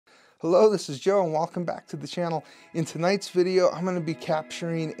Hello, this is Joe and welcome back to the channel. In tonight's video, I'm going to be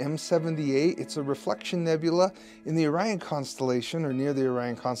capturing M78. It's a reflection nebula in the Orion constellation, or near the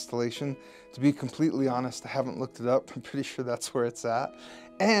Orion constellation. To be completely honest, I haven't looked it up. I'm pretty sure that's where it's at.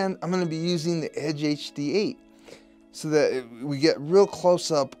 And I'm going to be using the EdgeHD 8 so that we get real close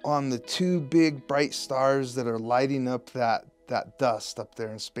up on the two big bright stars that are lighting up that dust up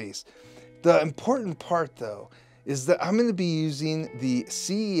there in space. The important part though is that I'm going to be using the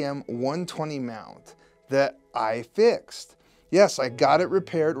CEM120 mount that I fixed. Yes, I got it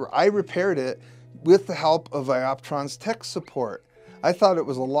repaired, or I repaired it with the help of iOptron's tech support. I thought it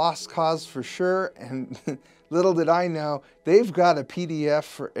was a lost cause for sure, and little did I know, they've got a PDF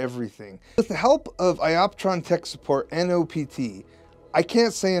for everything. With the help of iOptron tech support and OPT, I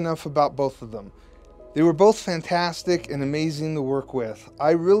can't say enough about both of them. They were both fantastic and amazing to work with.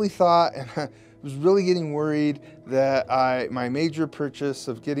 I really thought, and I was really getting worried that my major purchase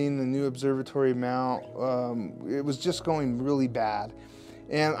of getting the new observatory mount, it was just going really bad.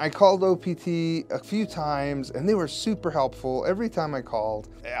 And I called OPT a few times and they were super helpful every time I called.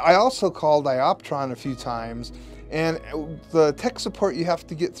 I also called iOptron a few times, and the tech support you have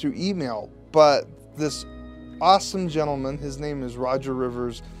to get through email, but this awesome gentleman, his name is Roger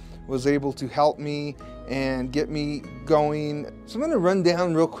Rivers, was able to help me and get me going. So I'm going to run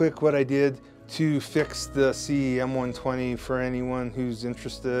down real quick what I did to fix the CEM120 for anyone who's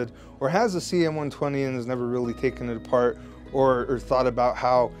interested or has a CEM120 and has never really taken it apart or thought about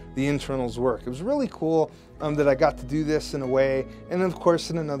how the internals work. It was really cool that I got to do this in a way, and of course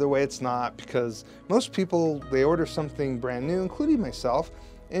in another way it's not, because most people, they order something brand new, including myself,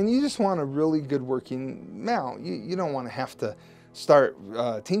 and you just want a really good working mount. You don't want to have to start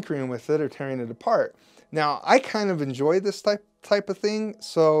tinkering with it or tearing it apart. Now, I kind of enjoy this type of thing,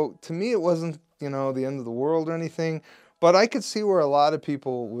 so to me it wasn't, you know, the end of the world or anything, but I could see where a lot of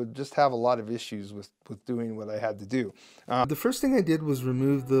people would just have a lot of issues with doing what I had to do. The first thing I did was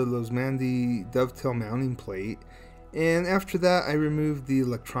remove the Losmandy dovetail mounting plate, and after that I removed the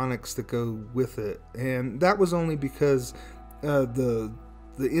electronics that go with it, and that was only because the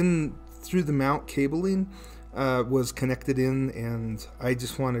in through the mount cabling was connected in, and I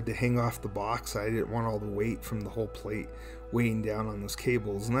just wanted to hang off the box. I didn't want all the weight from the whole plate weighing down on those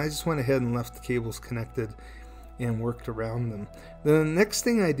cables, and I just went ahead and left the cables connected and worked around them. The next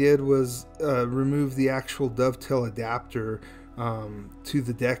thing I did was remove the actual dovetail adapter to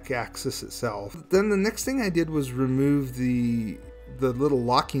the deck axis itself. Then the next thing I did was remove the little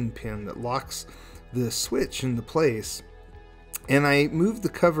locking pin that locks the switch into place, and I moved the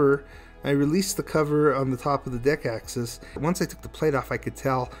cover. I released the cover on the top of the deck axis. Once I took the plate off, I could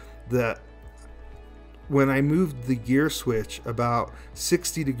tell that when I moved the gear switch about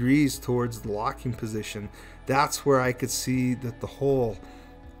 60 degrees towards the locking position, that's where I could see that the hole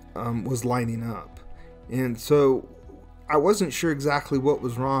was lining up. And so I wasn't sure exactly what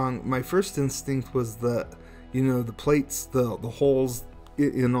was wrong. My first instinct was that, you know, the plates, the holes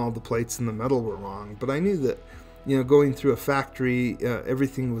in all the plates in the metal were wrong, but I knew that, you know, going through a factory,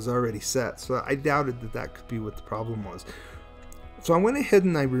 everything was already set, so I doubted that that could be what the problem was. So I went ahead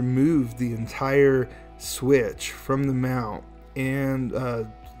and I removed the entire switch from the mount, and the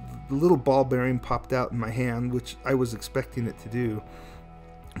little ball bearing popped out in my hand, which I was expecting it to do,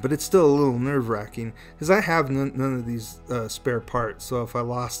 but it's still a little nerve-wracking because I have none of these spare parts, so if I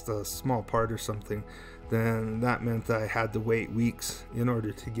lost a small part or something, then that meant that I had to wait weeks in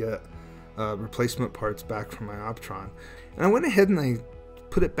order to get replacement parts back from my iOptron. And I went ahead and I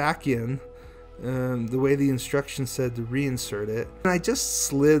put it back in the way the instructions said to reinsert it. And I just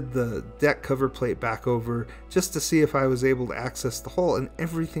slid the deck cover plate back over just to see if I was able to access the hole, and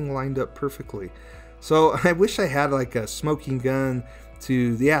everything lined up perfectly. So I wish I had like a smoking gun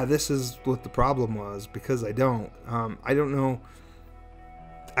to, yeah, this is what the problem was, because I don't. I don't know.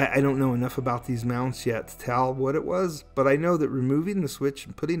 I don't know enough about these mounts yet to tell what it was, but I know that removing the switch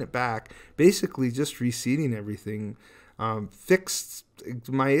and putting it back, basically just reseating everything, fixed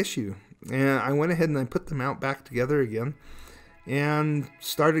my issue. And I went ahead and I put the mount back together again and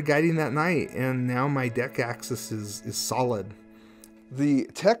started guiding that night, and now my deck axis is solid. The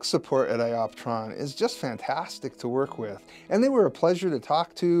tech support at iOptron is just fantastic to work with, and they were a pleasure to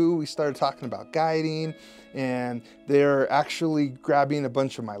talk to. We started talking about guiding, and they're actually grabbing a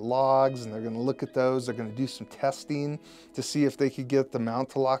bunch of my logs, and they're going to look at those. They're going to do some testing to see if they could get the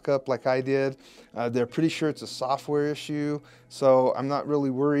mount to lock up like I did. They're pretty sure it's a software issue, so I'm not really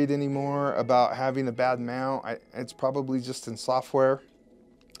worried anymore about having a bad mount. It's probably just in software.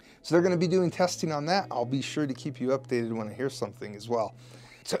 So they're going to be doing testing on that. I'll be sure to keep you updated when I hear something as well.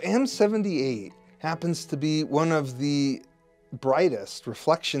 So M78 happens to be one of the brightest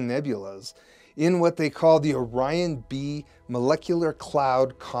reflection nebulas in what they call the Orion B Molecular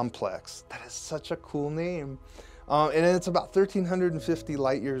Cloud Complex. That is such a cool name. And it's about 1,350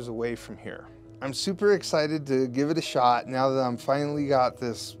 light years away from here. I'm super excited to give it a shot now that I'm finally got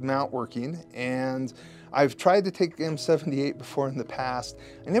this mount working, and I've tried to take M78 before in the past.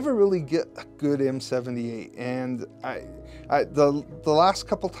 I never really get a good M78, and the last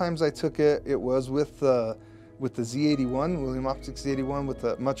couple times I took it, it was with the Z81, William Optics Z81, with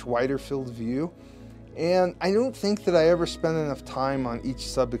a much wider field of view. And I don't think that I ever spent enough time on each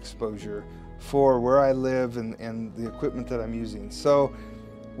sub-exposure for where I live and the equipment that I'm using. So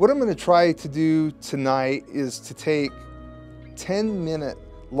what I'm going to try to do tonight is to take 10-minute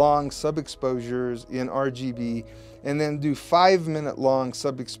long sub-exposures in RGB and then do 5-minute long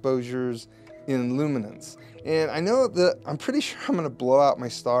sub-exposures in luminance. And I know that I'm pretty sure I'm going to blow out my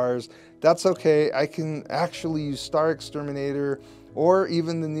stars. That's okay. I can actually use Star Exterminator or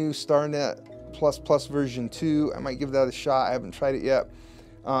even the new StarNet++ version 2. I might give that a shot. I haven't tried it yet.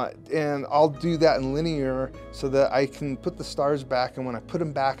 And I'll do that in linear so that I can put the stars back, and when I put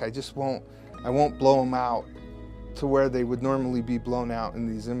them back, I won't blow them out to where they would normally be blown out in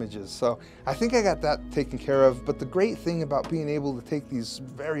these images. So I think I got that taken care of. But the great thing about being able to take these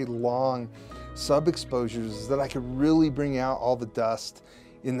very long sub-exposures is that I could really bring out all the dust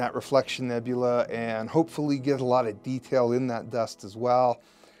in that reflection nebula and hopefully get a lot of detail in that dust as well.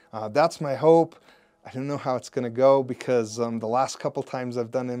 That's my hope. I don't know how it's going to go because the last couple times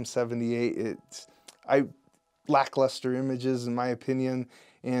I've done M78, I lackluster images in my opinion,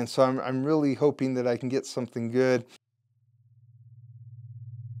 and so I'm really hoping that I can get something good.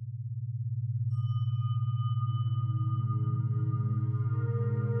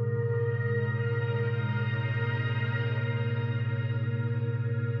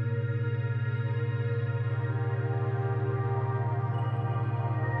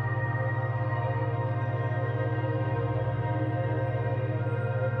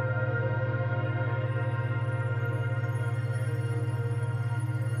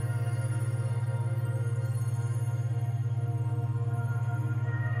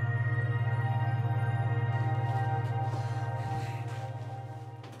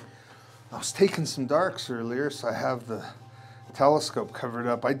 I was taking some darks earlier, so I have the telescope covered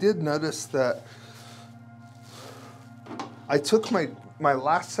up. I did notice that I took my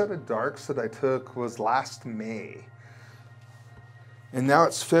last set of darks that I took was last May. And now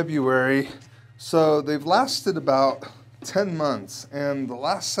it's February, so they've lasted about 10 months. And the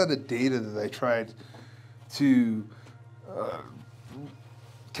last set of data that I tried to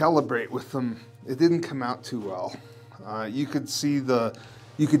calibrate with them, it didn't come out too well. You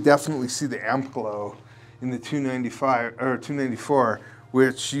could definitely see the amp glow in the 295 or 294,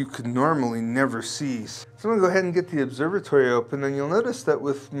 which you could normally never see. So I'm gonna go ahead and get the observatory open, and you'll notice that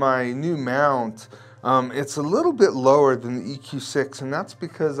with my new mount, it's a little bit lower than the EQ6, and that's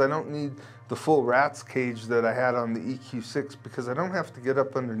because I don't need the full rat's cage that I had on the EQ6, because I don't have to get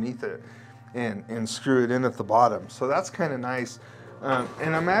up underneath it and screw it in at the bottom. So that's kind of nice.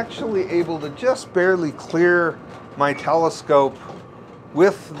 And I'm actually able to just barely clear my telescope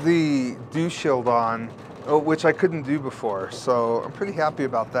with the dew shield on, which I couldn't do before. So I'm pretty happy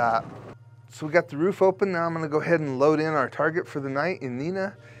about that. So we got the roof open. Now I'm gonna go ahead and load in our target for the night in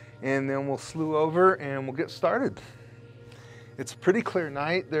Nina, and then we'll slew over and we'll get started. It's a pretty clear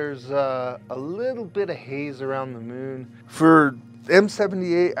night. There's a little bit of haze around the moon. For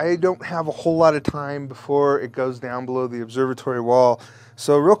M78, I don't have a whole lot of time before it goes down below the observatory wall.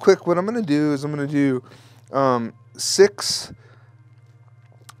 So real quick, what I'm gonna do is I'm gonna do 6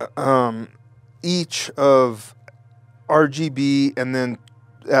 each of RGB, and then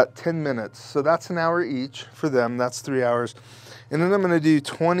at 10 minutes. So that's an hour each for them. That's 3 hours. And then I'm going to do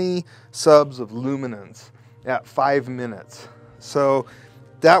 20 subs of luminance at 5 minutes. So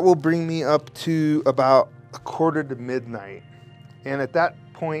that will bring me up to about 1/4 to midnight. And at that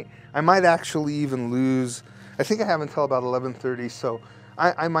point, I might actually even lose, I think I have until about 11:30. So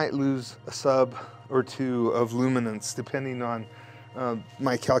I might lose a sub or 2 of luminance depending on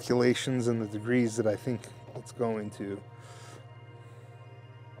my calculations and the degrees that I think it's going to.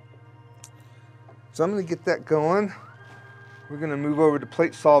 So I'm going to get that going. We're going to move over to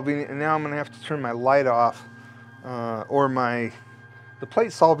plate solving, and now I'm going to have to turn my light off, the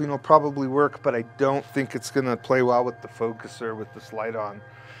plate solving will probably work, but I don't think it's going to play well with the focuser with this light on.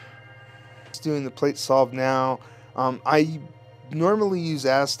 Just doing the plate solve now. I normally use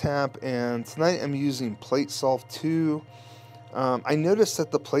ASTAP, and tonight I'm using plate solve 2. I noticed that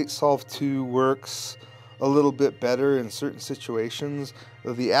the plate solve 2 works a little bit better in certain situations.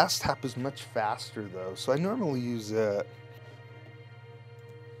 The ASTAP is much faster though, so I normally use it.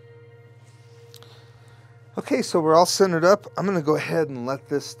 Okay, so we're all centered up. I'm gonna go ahead and let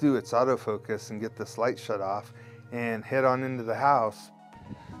this do its autofocus and get this light shut off and head on into the house.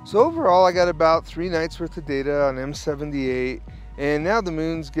 So overall, I got about 3 nights worth of data on M78, and now the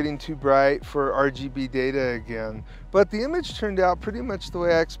moon's getting too bright for RGB data again. But the image turned out pretty much the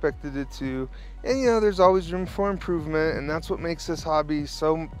way I expected it to. And you know, there's always room for improvement, and that's what makes this hobby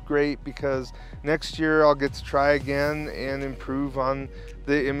so great, because next year I'll get to try again and improve on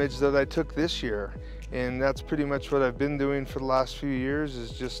the image that I took this year. And that's pretty much what I've been doing for the last few years,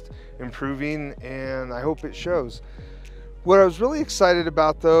 is just improving, and I hope it shows. What I was really excited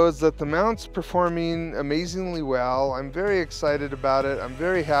about though is that the mount's performing amazingly well. I'm very excited about it. I'm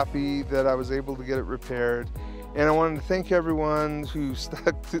very happy that I was able to get it repaired. And I wanted to thank everyone who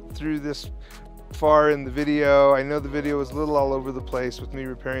stuck through this far in the video. I know the video was a little all over the place with me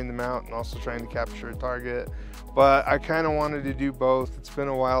repairing the mount and also trying to capture a target, but I kind of wanted to do both. It's been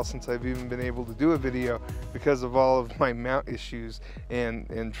a while since I've even been able to do a video because of all of my mount issues and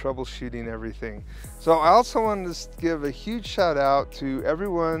troubleshooting everything. So I also wanted to give a huge shout out to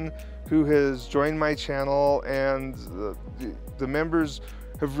everyone who has joined my channel, and the members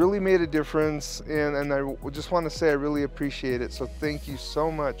have really made a difference, and I just want to say I really appreciate it. So thank you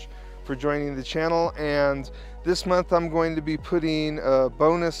so much for joining the channel. And this month I'm going to be putting a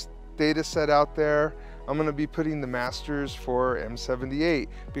bonus data set out there. I'm going to be putting the masters for M78,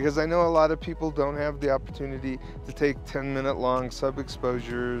 because I know a lot of people don't have the opportunity to take 10-minute long sub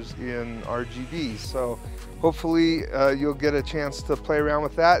exposures in RGB. So hopefully you'll get a chance to play around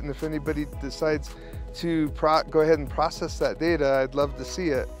with that, and if anybody decides to go ahead and process that data, I'd love to see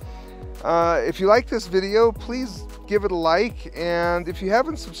it. If you like this video, please give it a like, and if you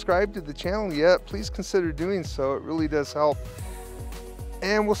haven't subscribed to the channel yet, please consider doing so. It really does help.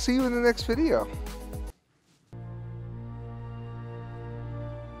 And we'll see you in the next video.